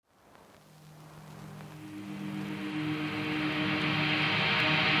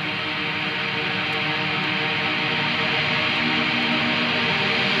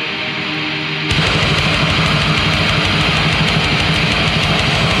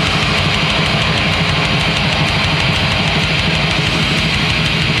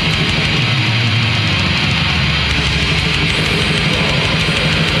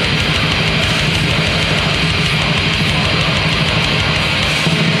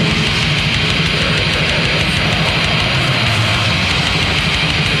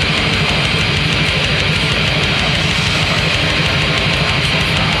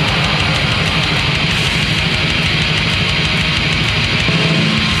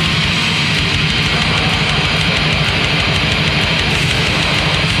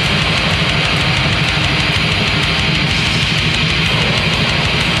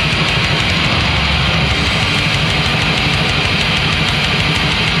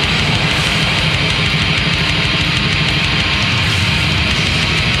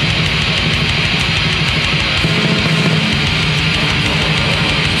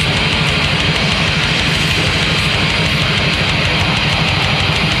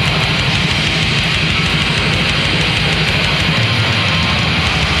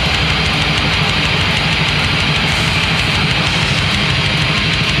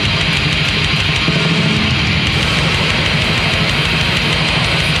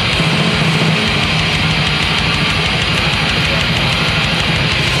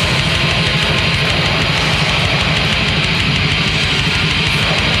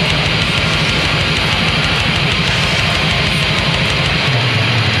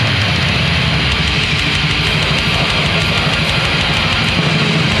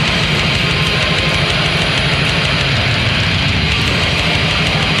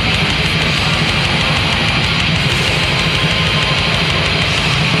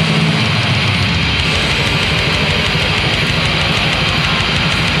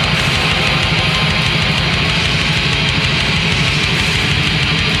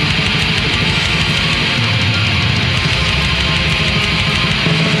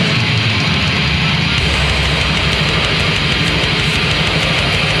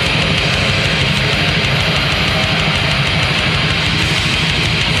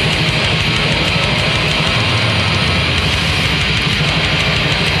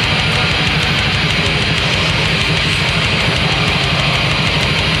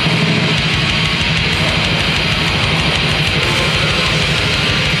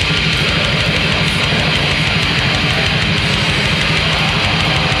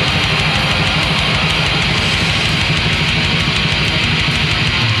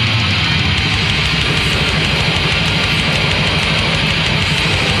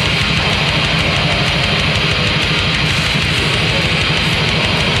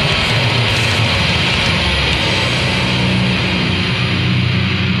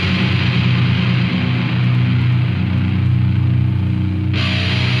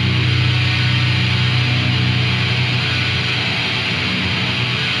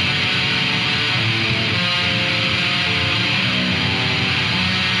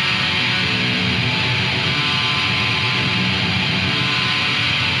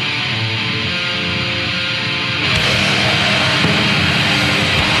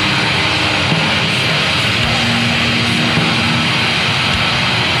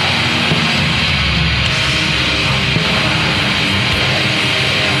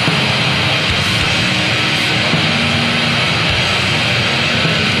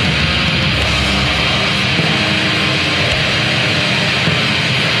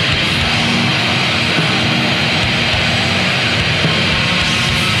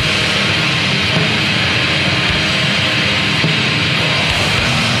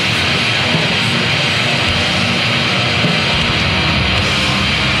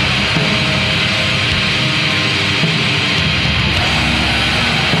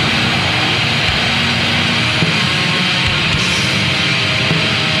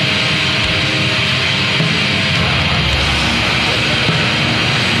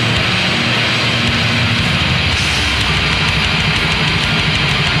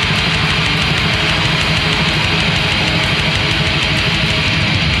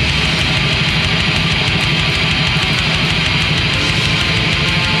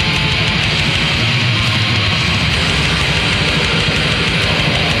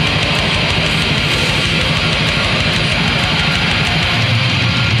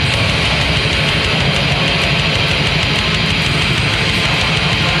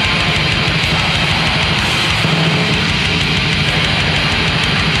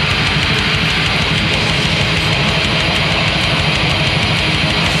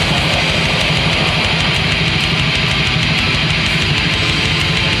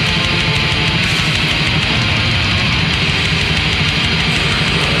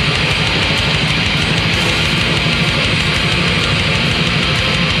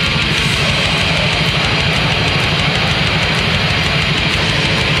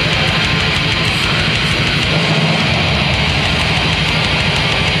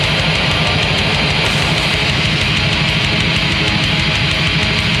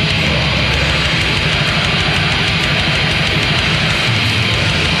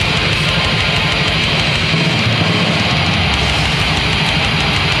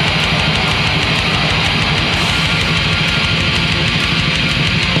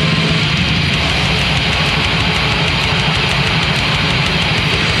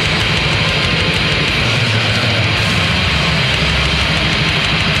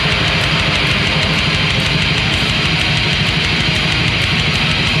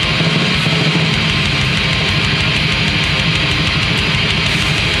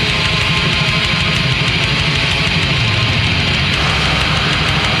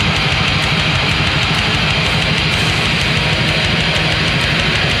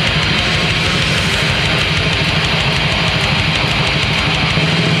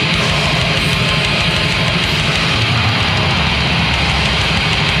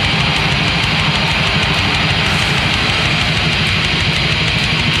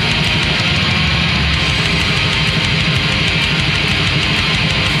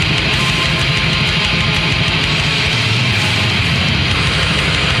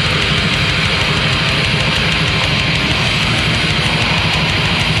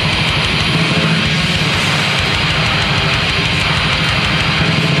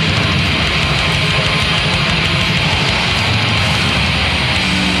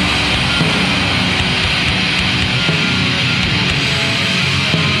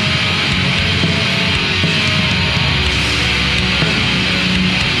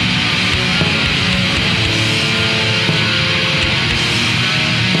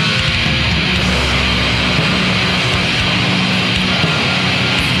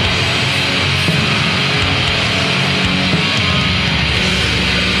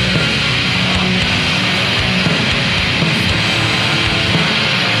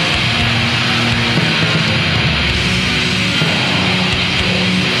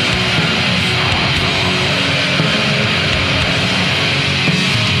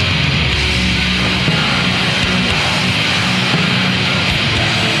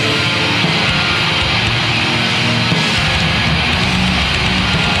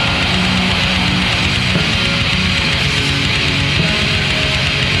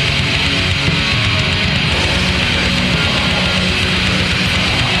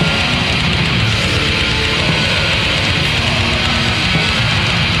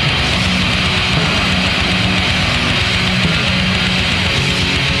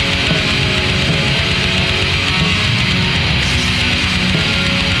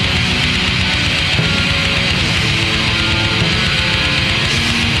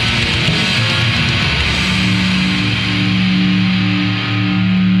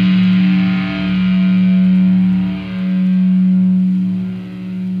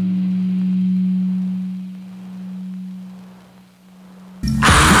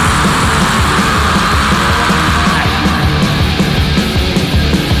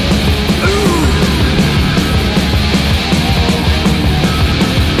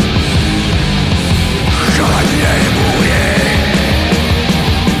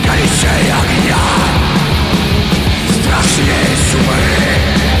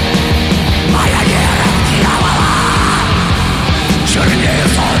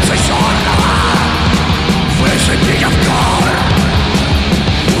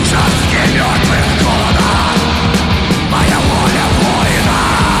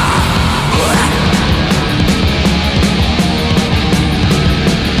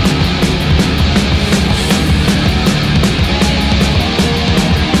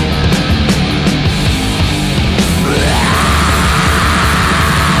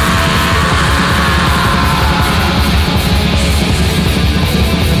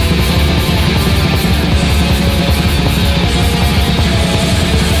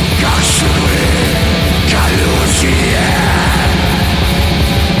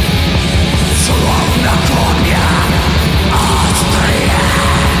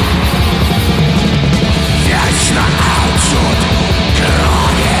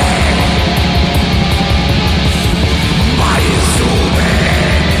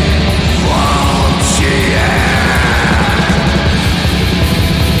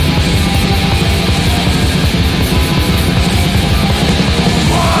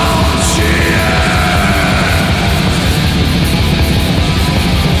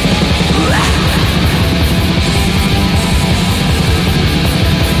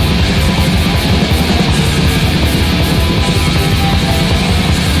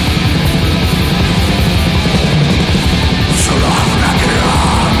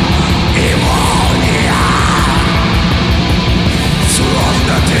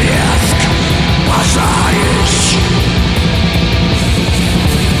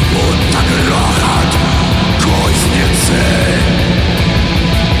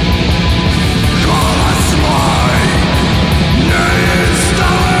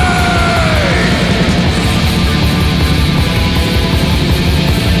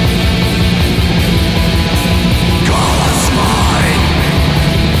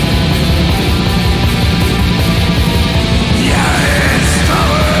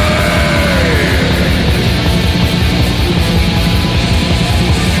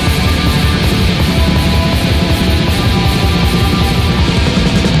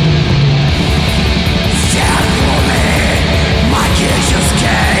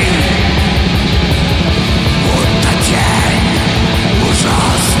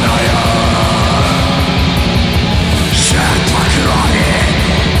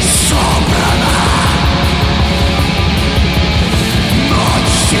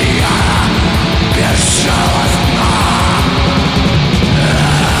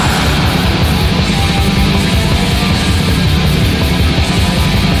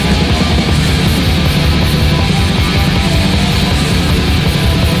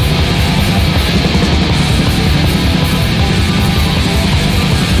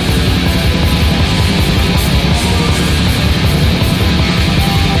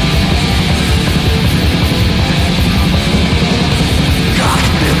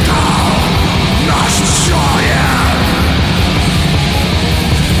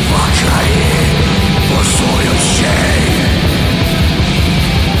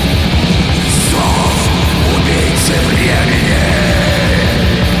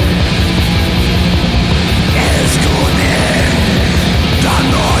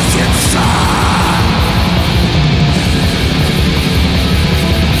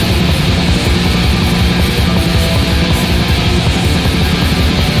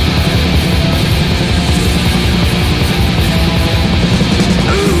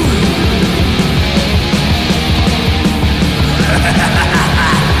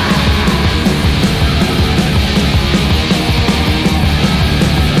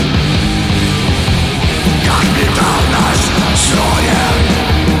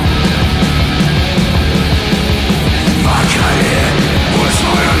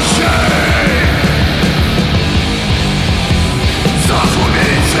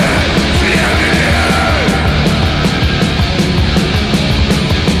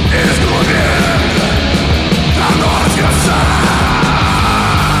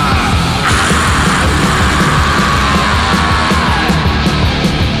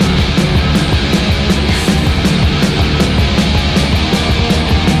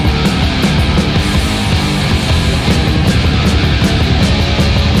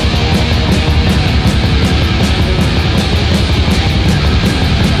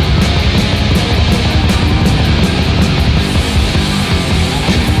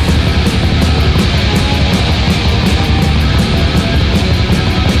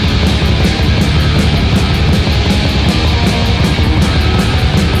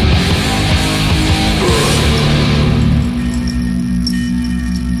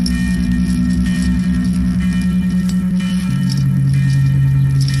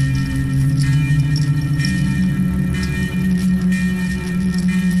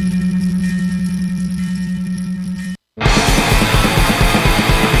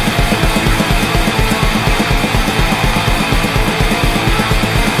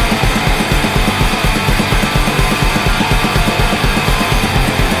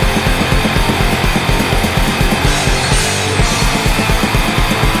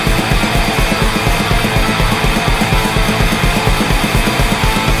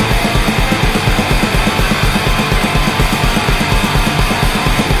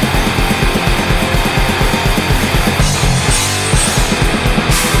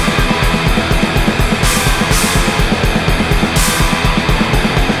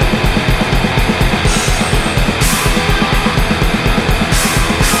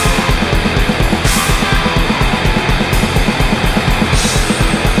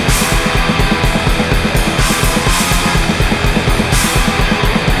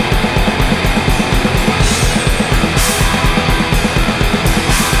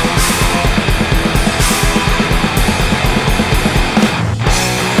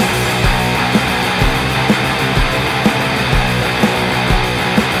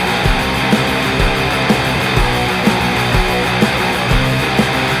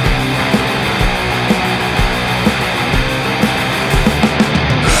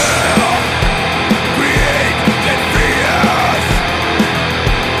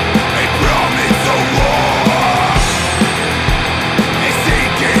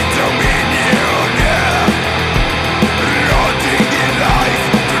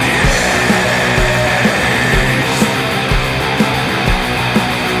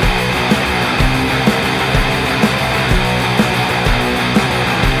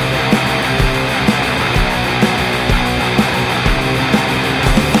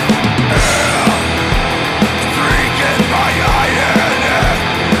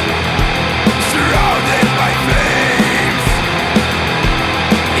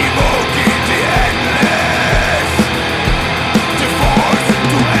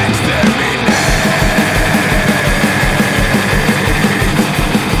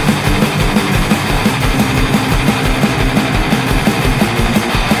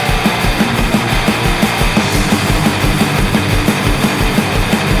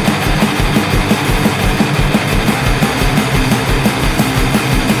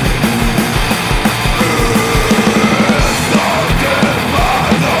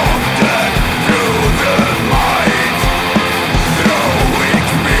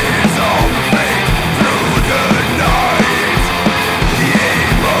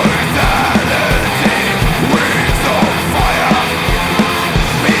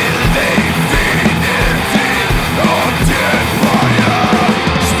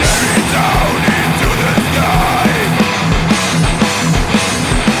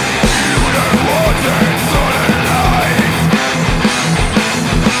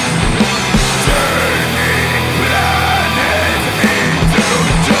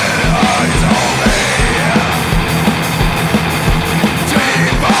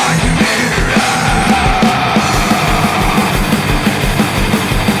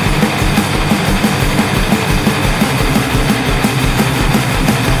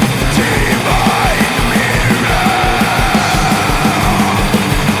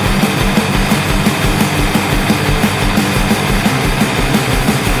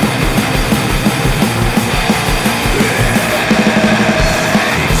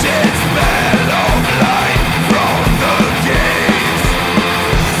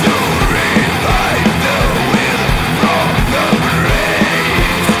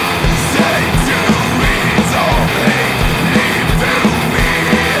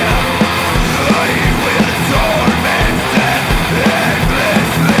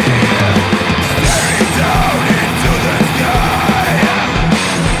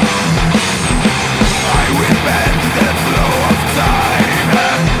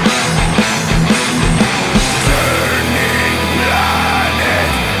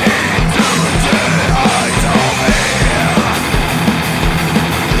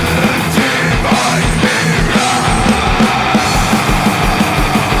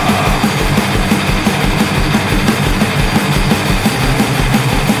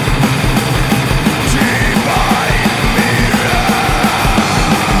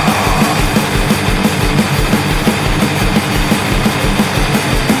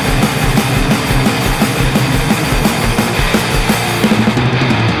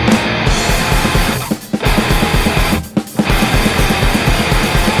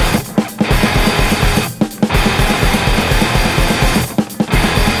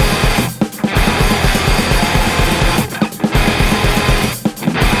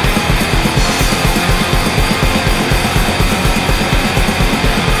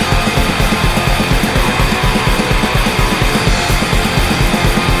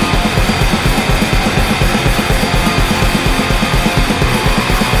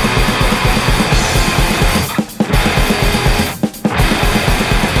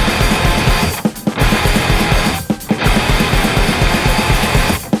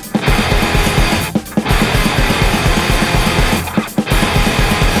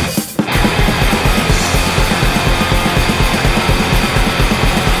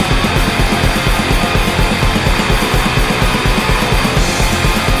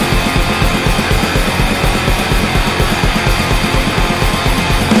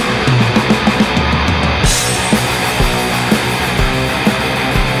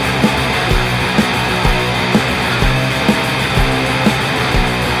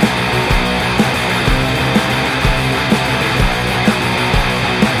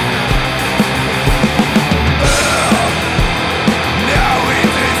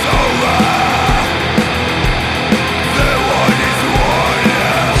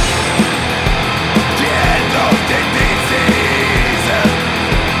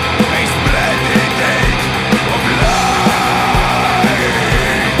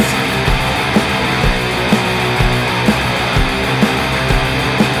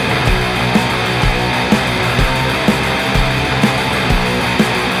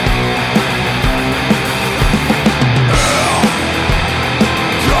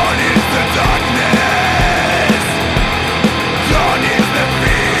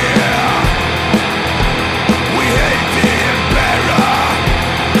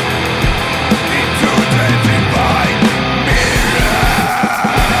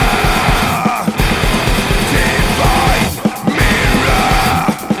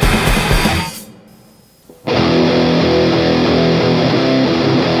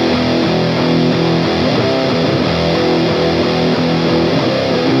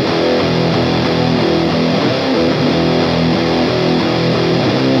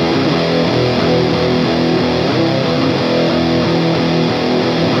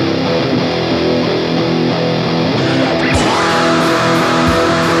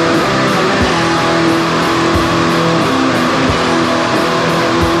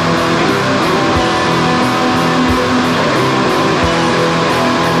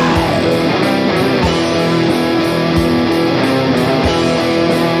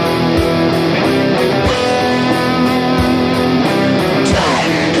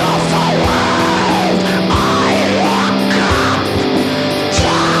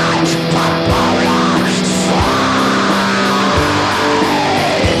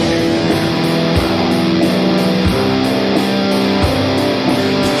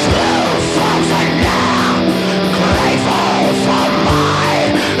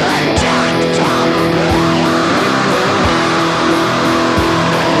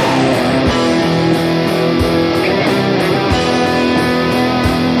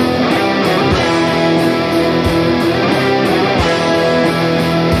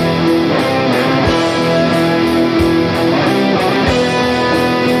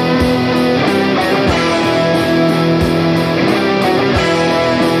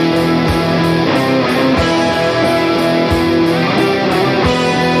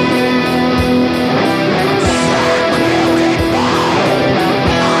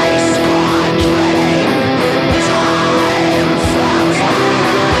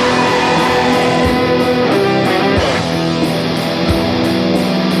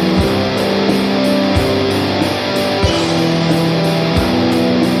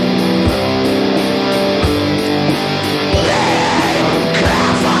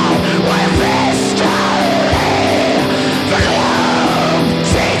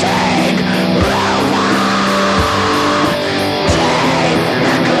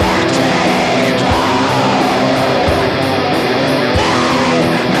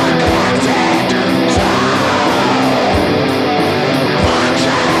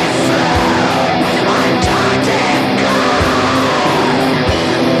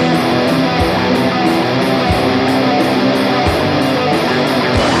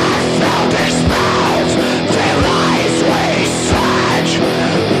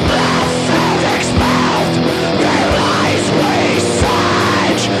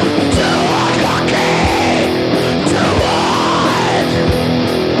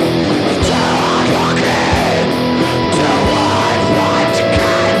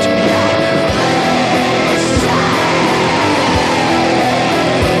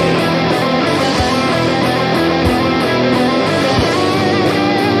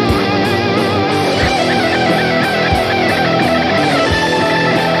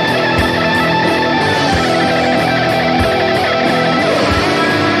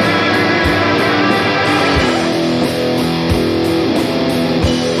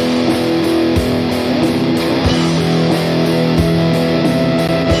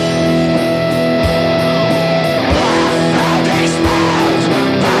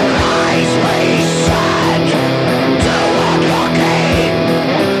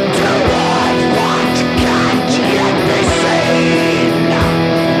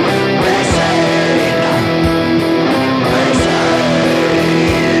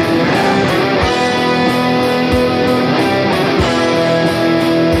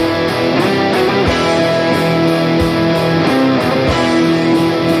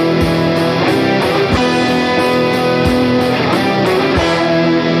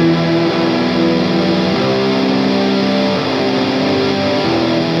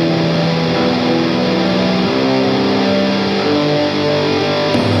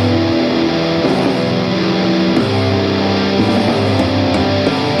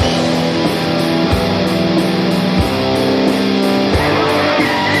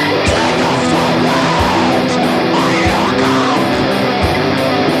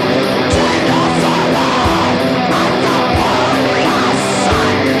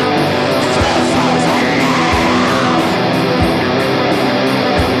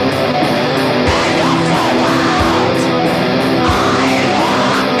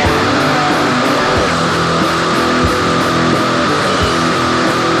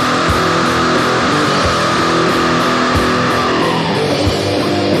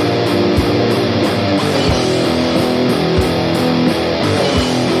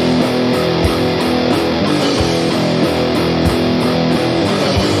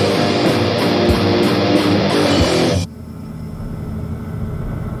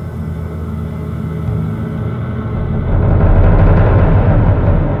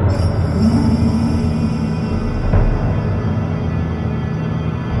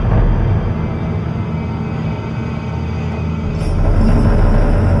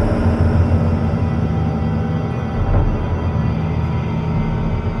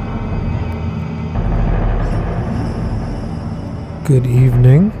Good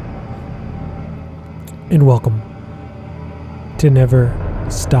evening, and welcome to Never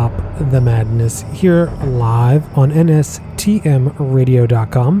Stop the Madness here live on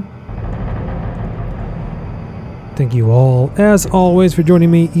NSTMradio.com. Thank you all, as always, for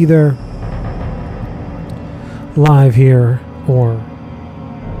joining me either live here or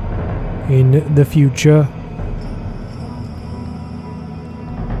in the future.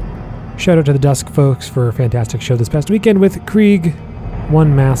 Shout out to the Dusk folks for a fantastic show this past weekend with Krieg,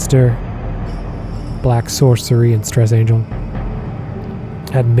 One Master, Black Sorcery, and Stress Angel.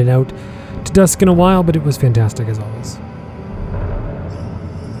 Hadn't been out to Dusk in a while, but it was fantastic as always.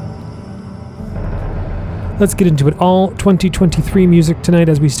 Let's get into it. All 2023 music tonight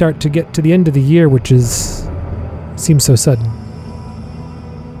as we start to get to the end of the year, which seems so sudden.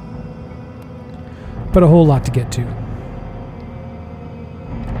 But a whole lot to get to.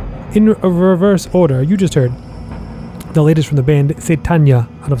 In reverse order, you just heard the latest from the band Satania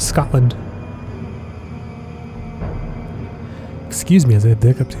out of Scotland. Excuse me as I have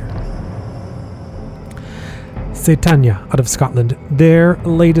the hiccups here. Satania out of Scotland. Their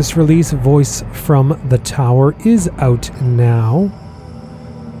latest release, Voice from the Tower, is out now.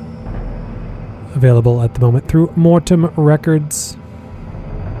 Available at the moment through Mortem Records.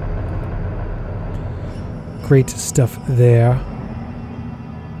 Great stuff there.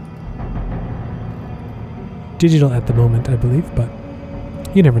 Digital at the moment, I believe, but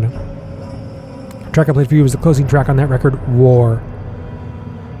you never know. The track I played for you was the closing track on that record, War.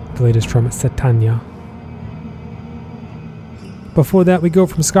 The latest from Satania. Before that, we go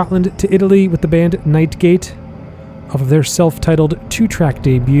from Scotland to Italy with the band Nightgate off of their self-titled 2-track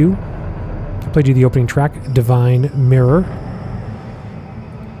debut. I played you the opening track, Divine Mirror.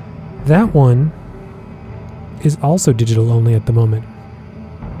 That one is also digital only at the moment.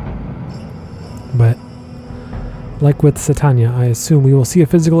 But like with Satania, I assume we will see a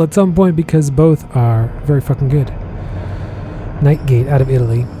physical at some point because both are very fucking good. Nightgate out of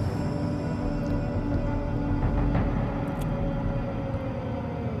Italy.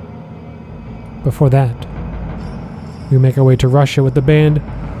 Before that, we make our way to Russia with the band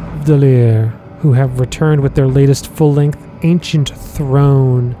Vdalier, who have returned with their latest full-length Ancient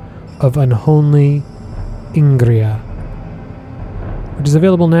Throne of Unholy Ingria, which is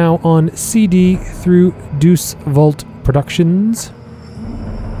available now on CD through Deuce Vault Productions.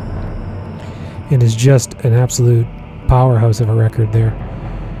 It is just an absolute powerhouse of a record there.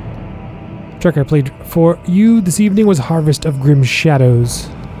 The track I played for you this evening was Harvest of Grim Shadows.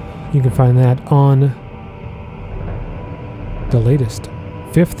 You can find that on the latest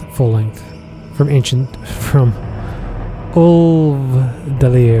 5th full length from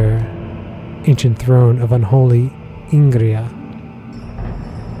Vdalier, Ancient Throne of Unholy Ingria.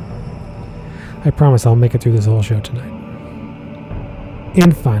 I promise I'll make it through this whole show tonight.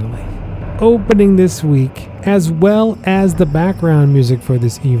 And finally, opening this week, as well as the background music for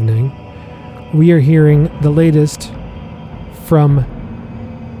this evening, we are hearing the latest from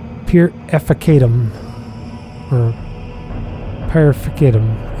Purificatum.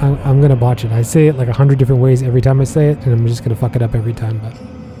 I'm going to botch it. I say it like 100 different ways every time I say it, and I'm just going to fuck it up every time, but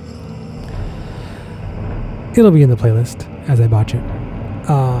it'll be in the playlist as I botch it.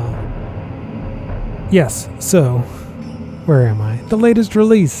 Yes, so, where am I? The latest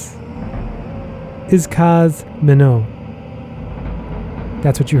release is Kaz Minot.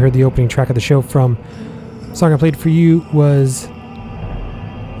 That's what you heard the opening track of the show from. The song I played for you was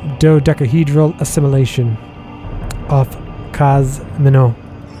Dodecahedral Assimilation of Kaz Minot,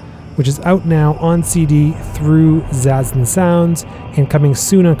 which is out now on CD through Zazen Sounds and coming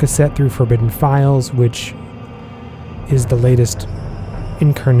soon on cassette through Forbidden Files, which is the latest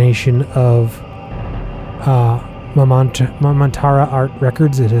incarnation of Mamantara Art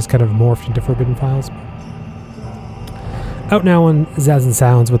Records. It has kind of morphed into Forbidden Files. Out now on Zazen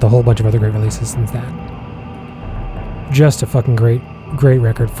Sounds with a whole bunch of other great releases since that. Just a fucking great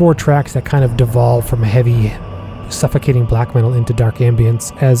record. 4 tracks that kind of devolve from heavy, suffocating black metal into dark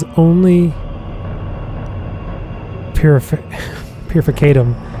ambience as only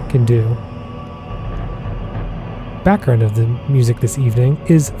Purificatum can do. Background of the music this evening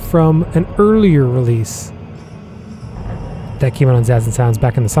is from an earlier release that came out on Zazen Sounds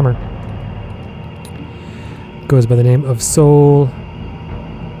back in the summer. Goes by the name of Soul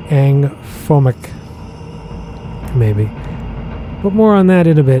Angphomic, maybe. But more on that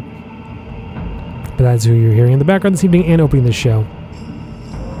in a bit. But that's who you're hearing in the background this evening and opening the show.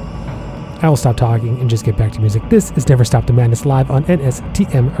 I will stop talking and just get back to music. This is Never Stop the Madness live on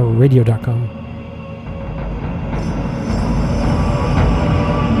NSTMradio.com.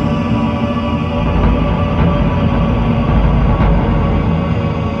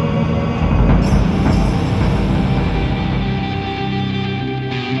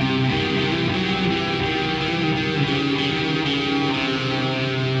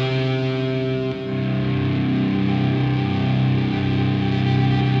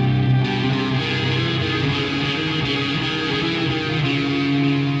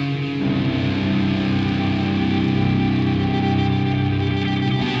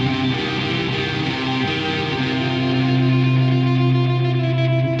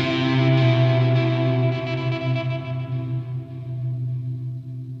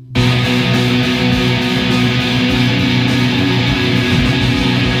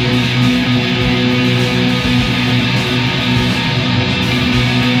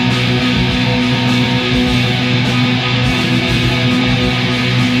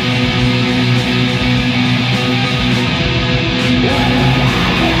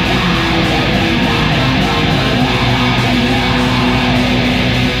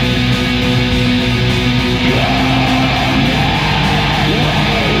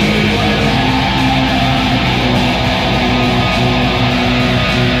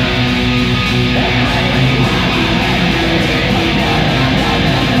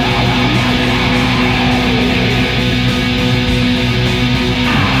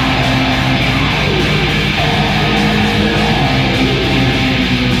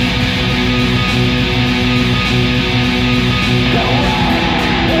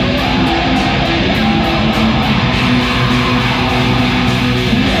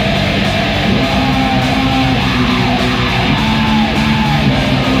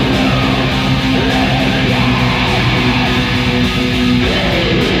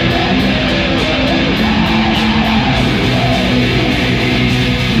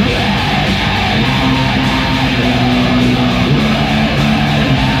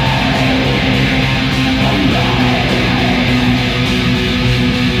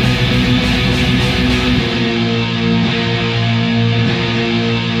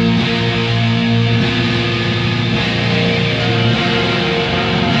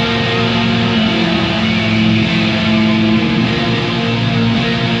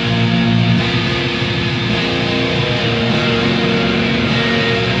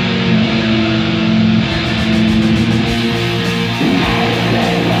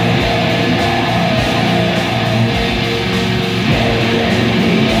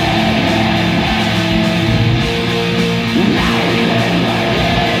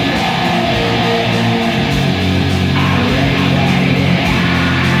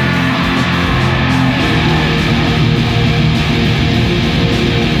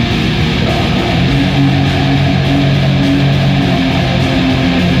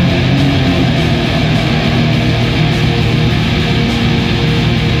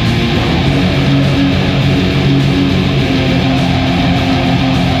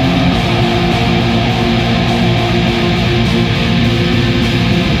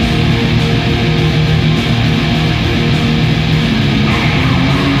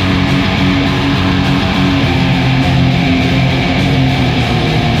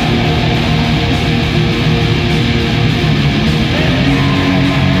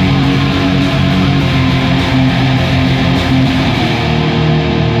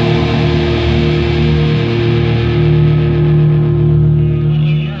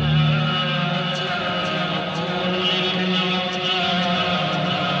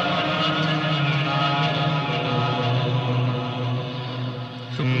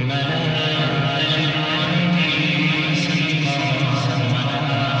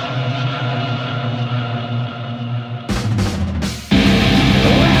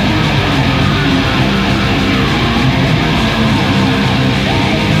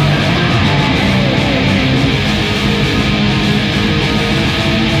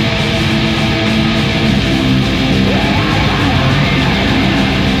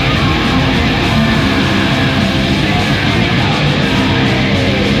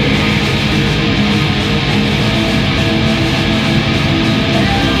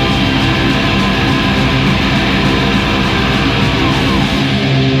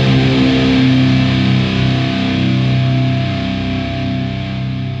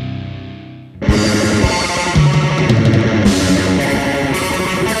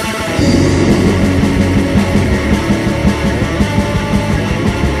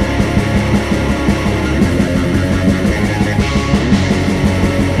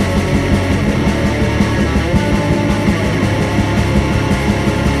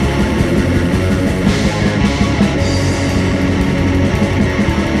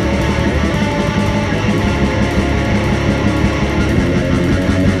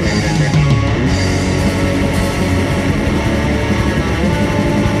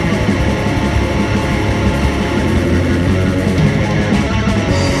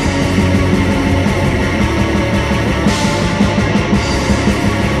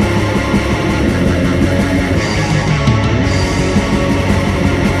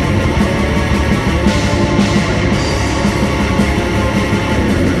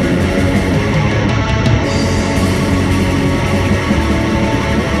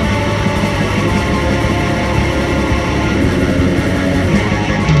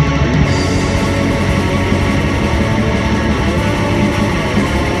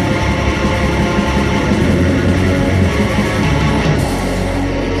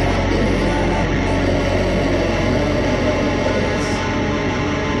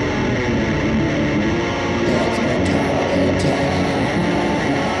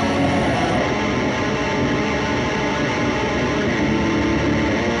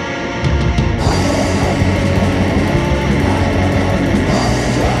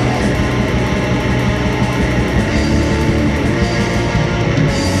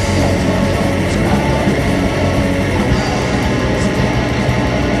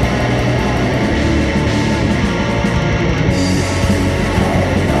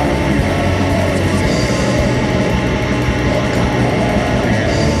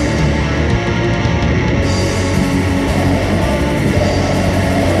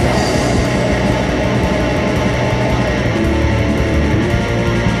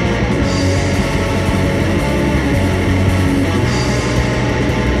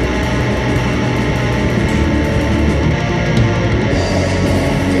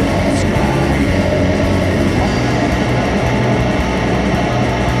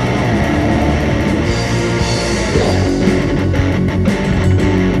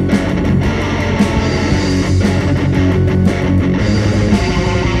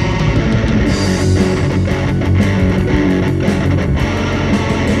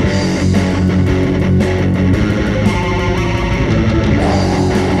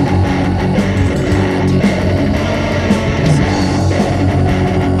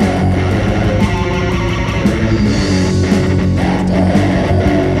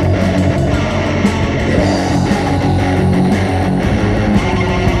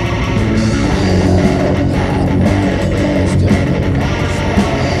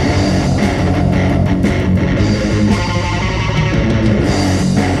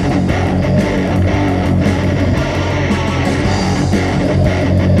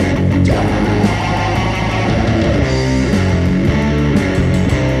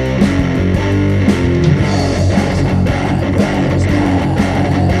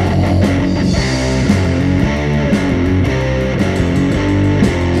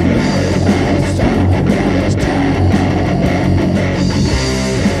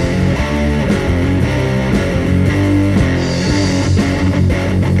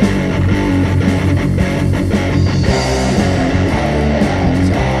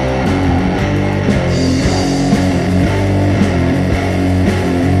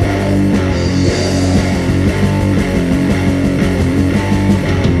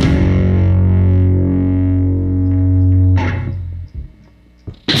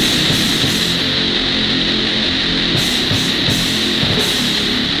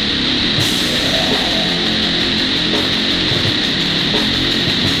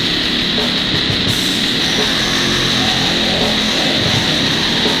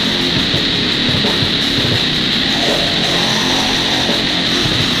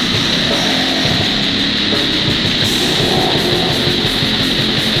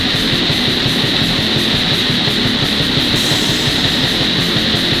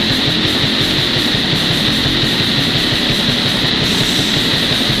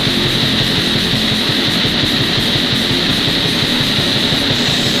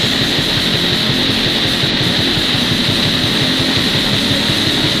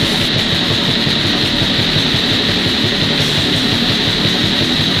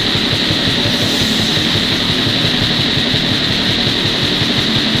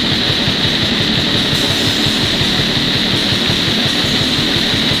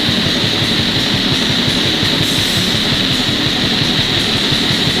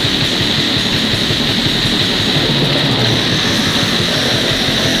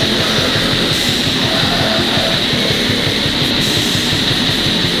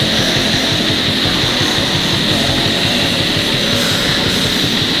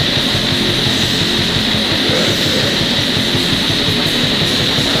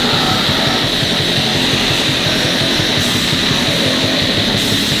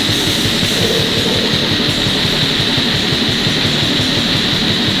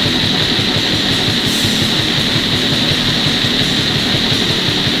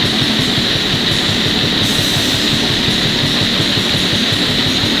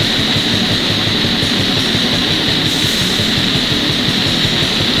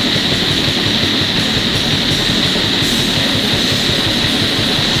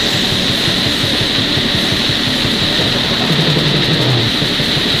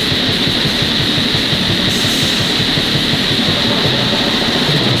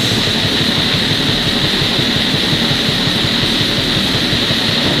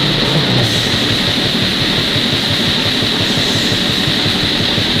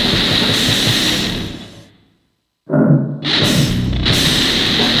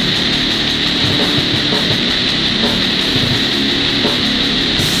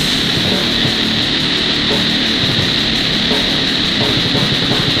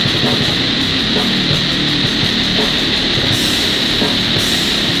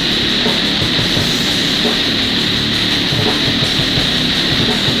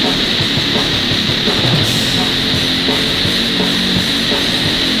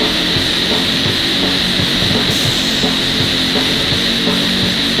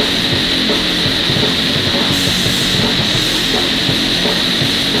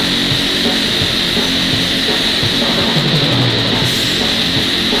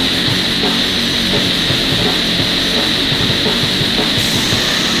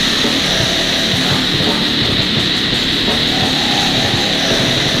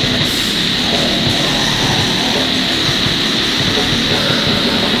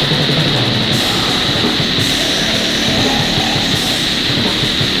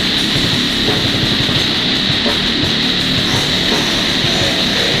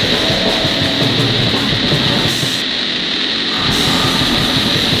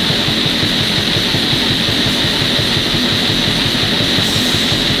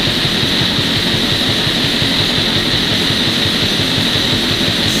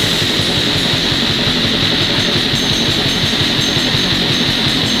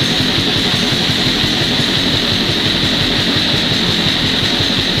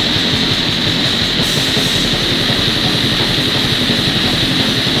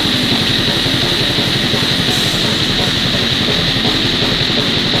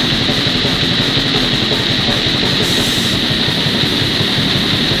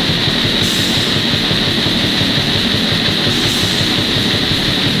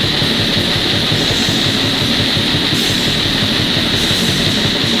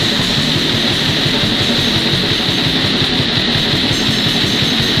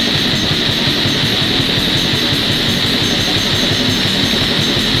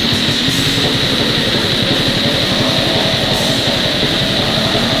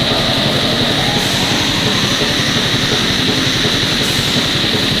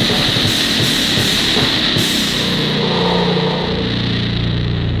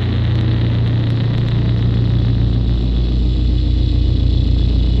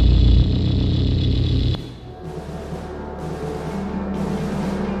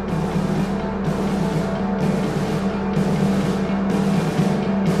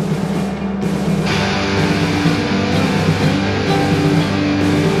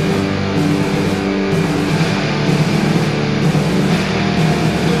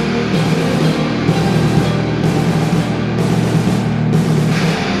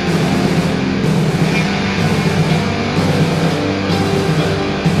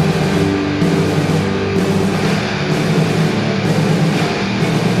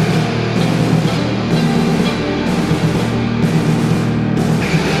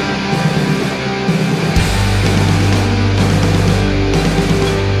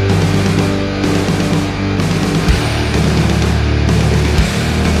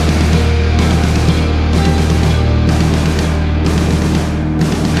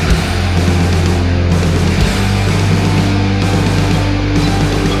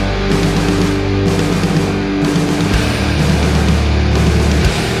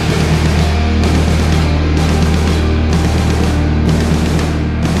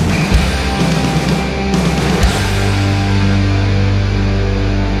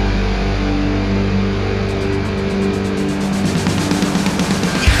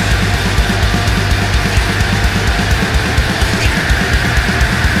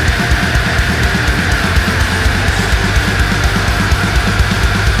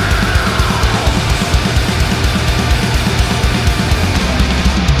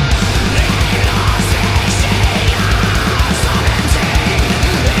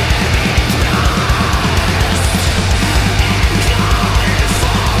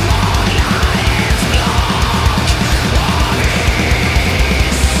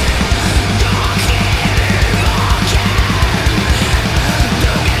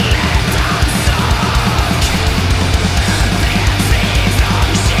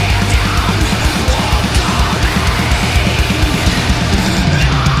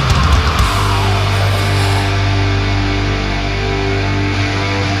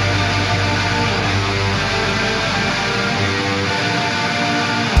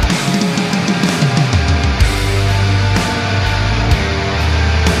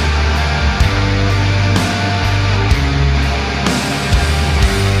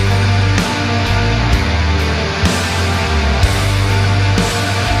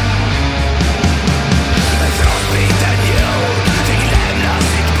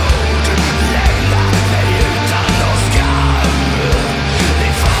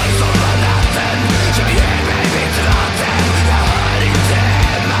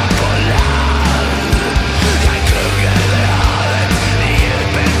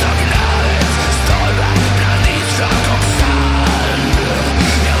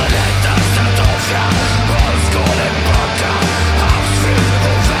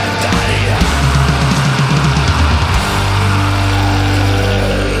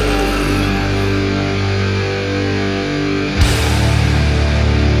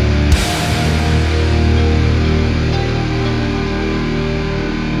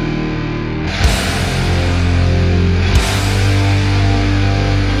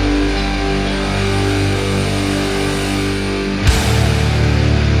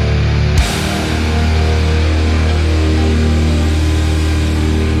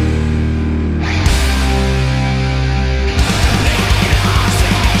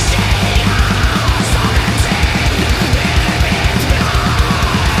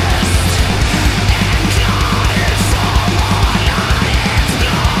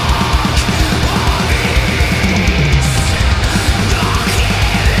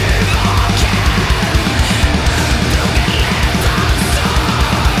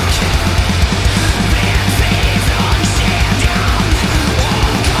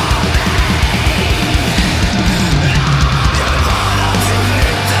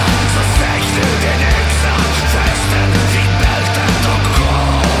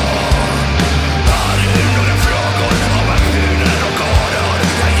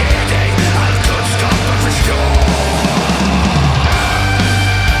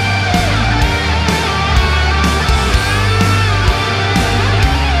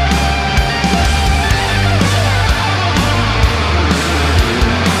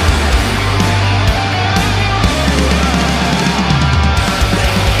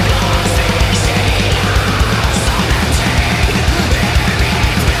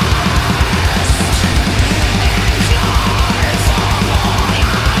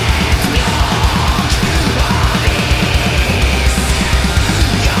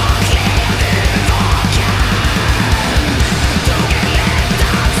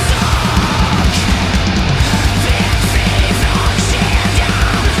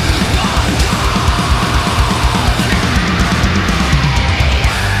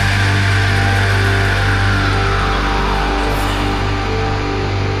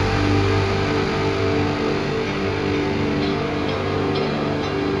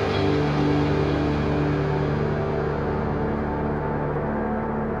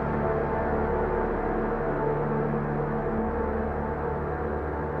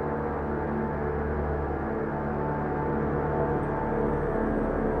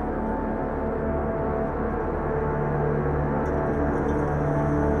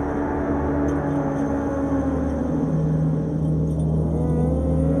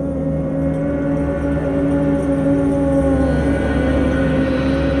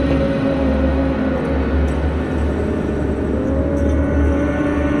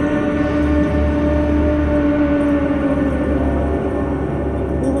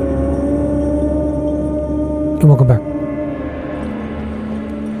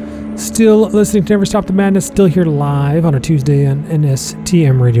 Still listening to Never Stop the Madness, still here live on a Tuesday on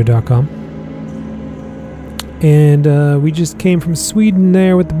nstmradio.com. And we just came from Sweden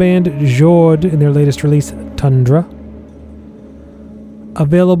there with the band Jord in their latest release, Tundra.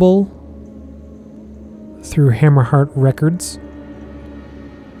 Available through Hammerheart Records.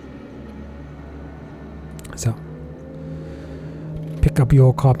 So, pick up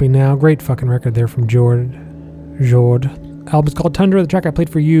your copy now. Great fucking record there from Jord. Album's called Tundra. The track I played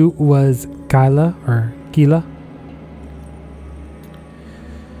for you was Gila.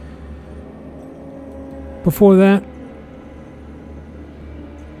 Before that,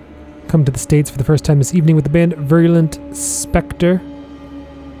 come to the States for the first time this evening with the band Virulent Spectre.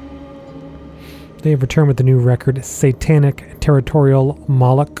 They have returned with the new record, Satanic Territorial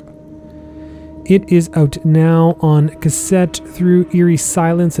Moloch. It is out now on cassette through Eerie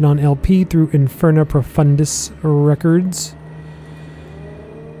Silence and on LP through Inferna Profundus Records.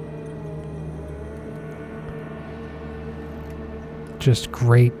 Just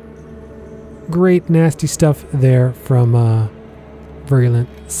great nasty stuff there from Virulent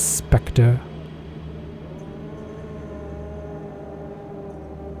Spectre.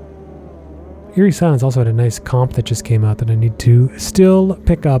 Eerie Silence also had a nice comp that just came out that I need to still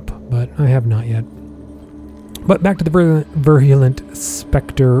pick up, but I have not yet. But back to the Virulent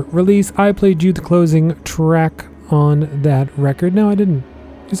Spectre release. I played you the closing track on that record. No, I didn't.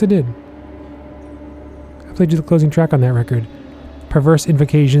 Yes, I did. I played you the closing track on that record. Perverse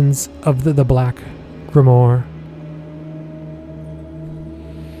Invocations of the Black Grimoire.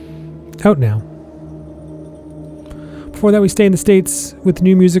 Out now. Before that, we stay in the States with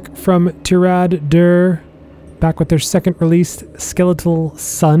new music from Tirade Dur, back with their second release, Skeletal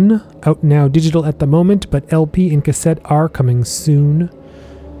Sun, out now digital at the moment, but LP and cassette are coming soon.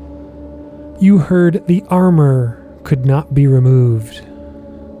 You heard The Armor Could Not Be Removed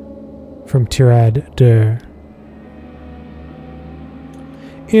from Tirade Dur.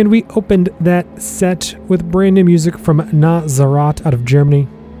 And we opened that set with brand new music from Nazarat out of Germany.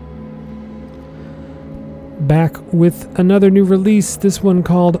 Back with another new release, this one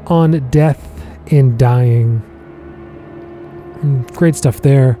called On Death and Dying. Great stuff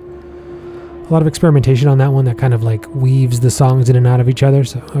there. A lot of experimentation on that one that kind of like weaves the songs in and out of each other,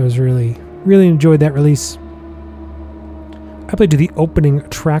 so I was really enjoyed that release. I played the opening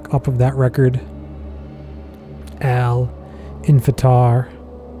track off of that record, Al Infatar.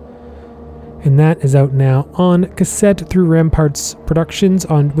 And that is out now on cassette through Ramparts Productions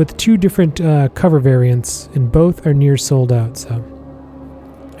with two different cover variants, and both are near sold out. So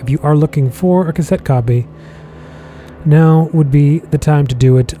if you are looking for a cassette copy, now would be the time to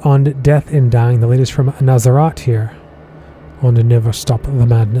do it. On Death and Dying, the latest from Nazarat here on the Never Stop the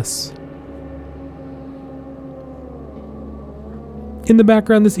Madness. In the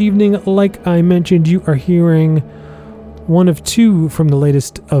background this evening, like I mentioned, you are hearing one of two from the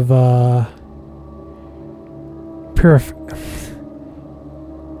latest of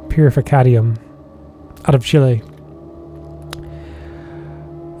Purificatium out of Chile.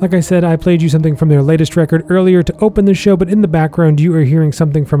 Like I said, I played you something from their latest record earlier to open the show, but in the background you are hearing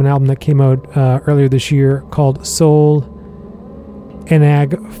something from an album that came out earlier this year called Soul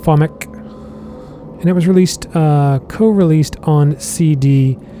Enag Fomic, and it was released, co-released on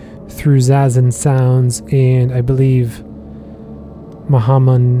CD through Zazen Sounds and I believe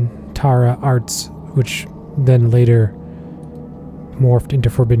Mahamantara Arts, which then later morphed into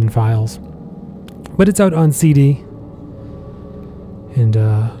Forbidden Files. But it's out on CD, and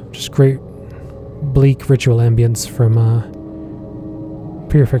just great bleak ritual ambience from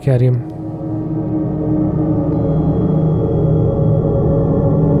Purificatium.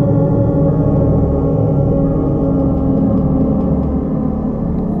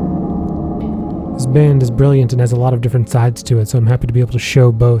 This band is brilliant and has a lot of different sides to it, so I'm happy to be able to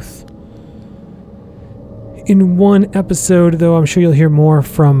show both. In one episode, though, I'm sure you'll hear more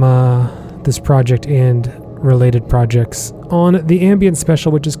from this project and related projects on the Ambient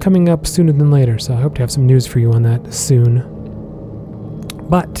Special, which is coming up sooner than later, so I hope to have some news for you on that soon.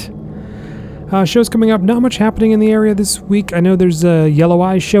 But shows coming up, not much happening in the area this week. I know there's a Yellow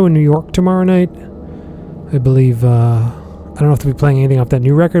Eyes show in New York tomorrow night. I believe, I don't know if they'll be playing anything off that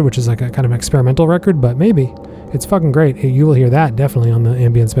new record, which is like a kind of experimental record, but maybe. It's fucking great. You will hear that definitely on the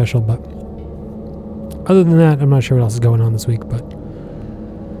Ambient Special, but other than that, I'm not sure what else is going on this week, but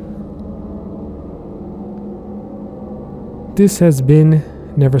this has been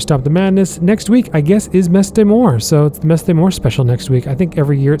Never Stop the Madness. Next week, I guess, is Messe des Morts, so it's the Messe des Morts special next week. I think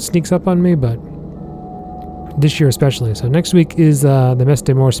every year it sneaks up on me, but this year especially. So next week is the Messe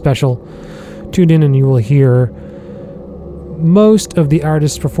des Morts special. Tune in and you will hear most of the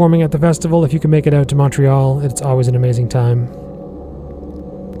artists performing at the festival. If you can make it out to Montreal, it's always an amazing time.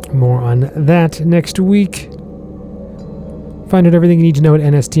 More on that next week. Find out everything you need to know at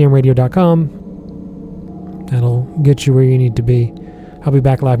nstmradio.com. That'll get you where you need to be. I'll be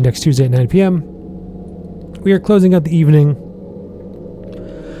back live next Tuesday at 9 p.m. We are closing out the evening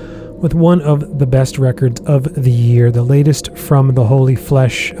with one of the best records of the year, the latest from The Holy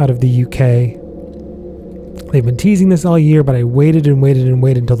Flesh out of the UK. They've been teasing this all year, but I waited and waited and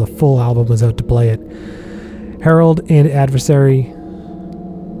waited until the full album was out to play it. Herald and Adversary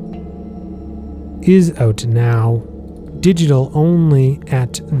is out now. Digital only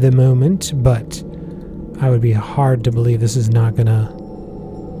at the moment, but I would be hard to believe this is not gonna...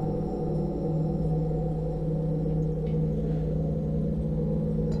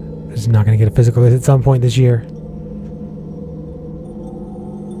 It's not going to get a physical at some point this year.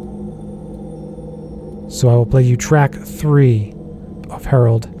 So I will play you track 3 of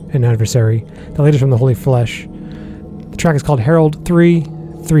Herald and Adversary, the latest from The Holy Flesh. The track is called Herald 3,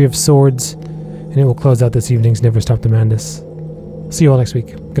 3 of Swords, and it will close out this evening's Never Stop the Madness. See you all next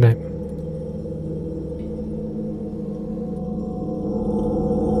week. Good night.